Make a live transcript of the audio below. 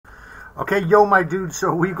Okay, yo, my dude,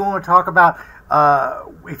 so we're going to talk about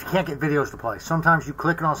if you can't get videos to play. Sometimes you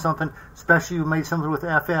click on something, especially you made something with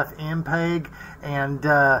FFmpeg, and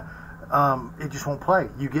it just won't play.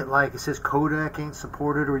 You get like, it says codec ain't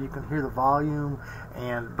supported, or you can hear the volume,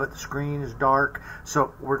 but the screen is dark.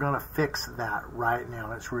 So we're going to fix that right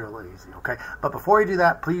now. It's real easy, okay? But before you do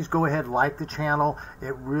that, please go ahead, like the channel.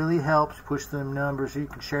 It really helps push them numbers. You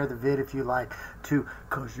can share the vid if you like to,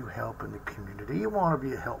 because you help in the community. You want to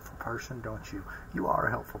be a helpful person, don't you? You are a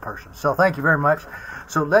helpful person. So thank you very much.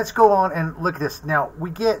 So let's go on and look at this. Now, we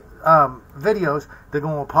get videos that are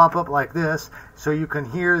going to pop up like this, so you can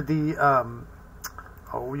hear the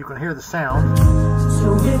you can hear the sound.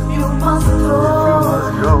 So if you must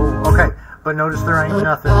go. Okay, but notice there ain't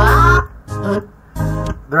nothing.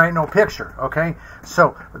 There ain't no picture, okay?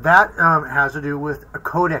 So that has to do with a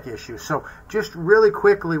codec issue. So just really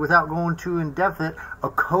quickly, without going too in-depth, a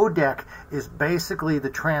codec is basically the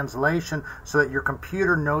translation so that your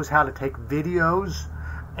computer knows how to take videos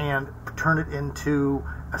and turn it into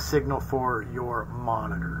a signal for your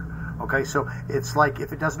monitor. Okay, so it's like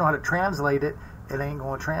if it doesn't know how to translate it, it ain't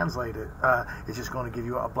going to translate it. It's just going to give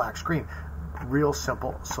you a black screen. Real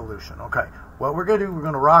simple solution. Okay, what we're going to do, we're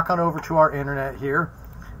going to rock on over to our internet here.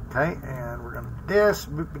 Okay, and we're going to do this.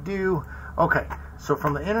 Boop-a-doo. Okay, so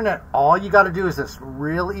from the internet, all you got to do is this.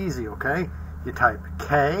 Real easy, okay? You type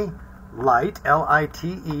K-Lite,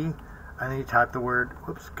 L-I-T-E, and then you type the word,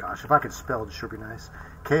 whoops, gosh, if I could spell it, should be nice.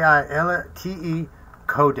 K-I-L-T-E,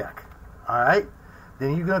 codec. All right?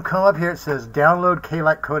 Then you're going to come up here. It says download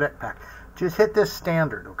K-Lite codec pack. Just hit this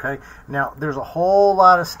standard, okay? Now, there's a whole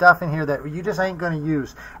lot of stuff in here that you just ain't going to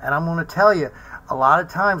use. And I'm going to tell you, a lot of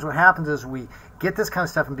times what happens is we get this kind of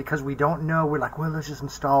stuff, and because we don't know, we're like, well, let's just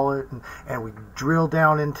install it, and we drill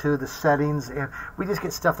down into the settings, and we just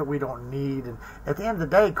get stuff that we don't need. And at the end of the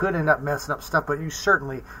day, it could end up messing up stuff, but you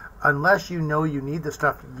certainly, unless you know you need the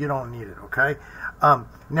stuff, you don't need it, okay?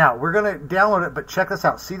 Now, we're going to download it, but check this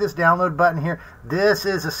out. See this download button here? This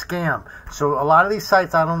is a scam. So a lot of these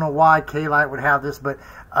sites, I don't know why K-Lite would have this, but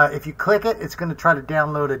if you click it, it's going to try to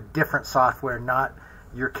download a different software, not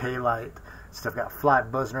your K-Lite stuff. Got a fly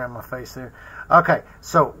buzzing around my face there. Okay,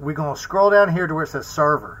 so we're going to scroll down here to where it says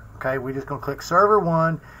server. Okay, we're just going to click server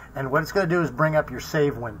 1, and what it's going to do is bring up your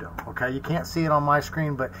save window. Okay, you can't see it on my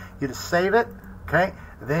screen, but you just save it. Okay,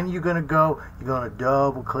 then you're going to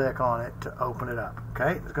double click on it to open it up.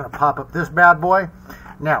 Okay, it's going to pop up this bad boy.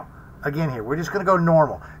 Now, again here, we're just going to go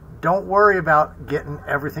normal. Don't worry about getting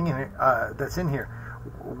everything in it, that's in here.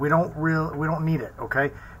 We don't need it.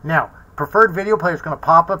 Okay, now preferred video player is going to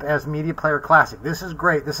pop up as Media Player Classic. This is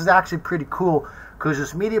great. This is actually pretty cool because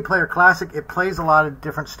this Media Player Classic, it plays a lot of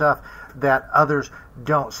different stuff that others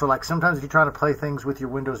don't. So like sometimes if you're trying to play things with your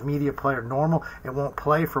Windows Media Player normal, it won't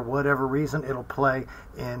play for whatever reason. It'll play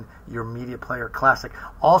in your Media Player Classic.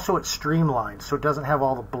 Also, it's streamlined, so it doesn't have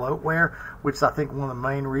all the bloatware, which is, I think, one of the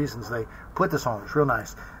main reasons they put this on. It's real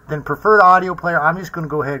nice. Then preferred audio player, I'm just going to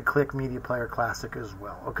go ahead and click Media Player Classic as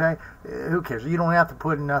well, okay? Who cares? You don't have to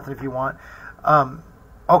put in nothing if you want.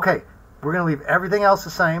 Okay, we're going to leave everything else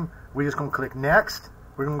the same. We're just going to click Next.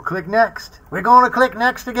 We're going to click Next. We're going to click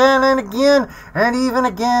Next again and again and even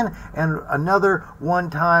again and another one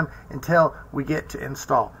time until we get to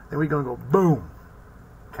install. Then we're going to go boom.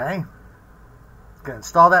 Okay? Going to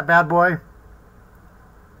install that bad boy.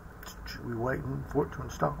 We're waiting for it to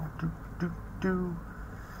install.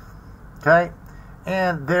 Okay?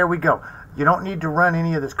 And there we go. You don't need to run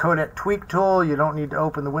any of this codec tweak tool. You don't need to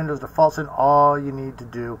open the Windows defaults, and all you need to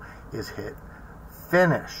do is hit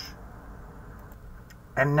Finish.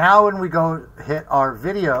 And now when we go hit our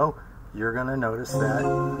video, you're going to notice that,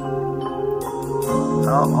 oh,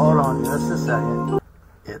 hold on just a second,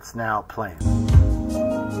 it's now playing.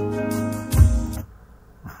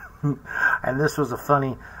 And this was a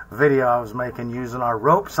funny video I was making using our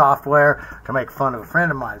rope software to make fun of a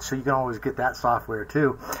friend of mine. So you can always get that software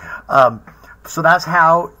too. So that's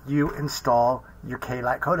how you install your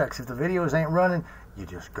K-Lite codecs. If the videos ain't running, you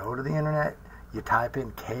just go to the internet, you type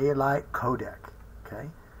in K-Lite codec. Okay,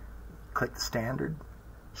 click the standard,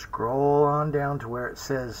 scroll on down to where it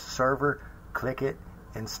says server, click it,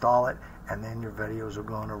 install it, and then your videos are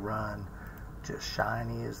going to run just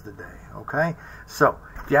shiny as the day. Okay, so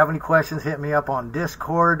if you have any questions, hit me up on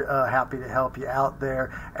Discord. Happy to help you out there.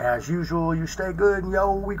 As usual, you stay good, and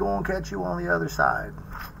yo, we gonna catch you on the other side.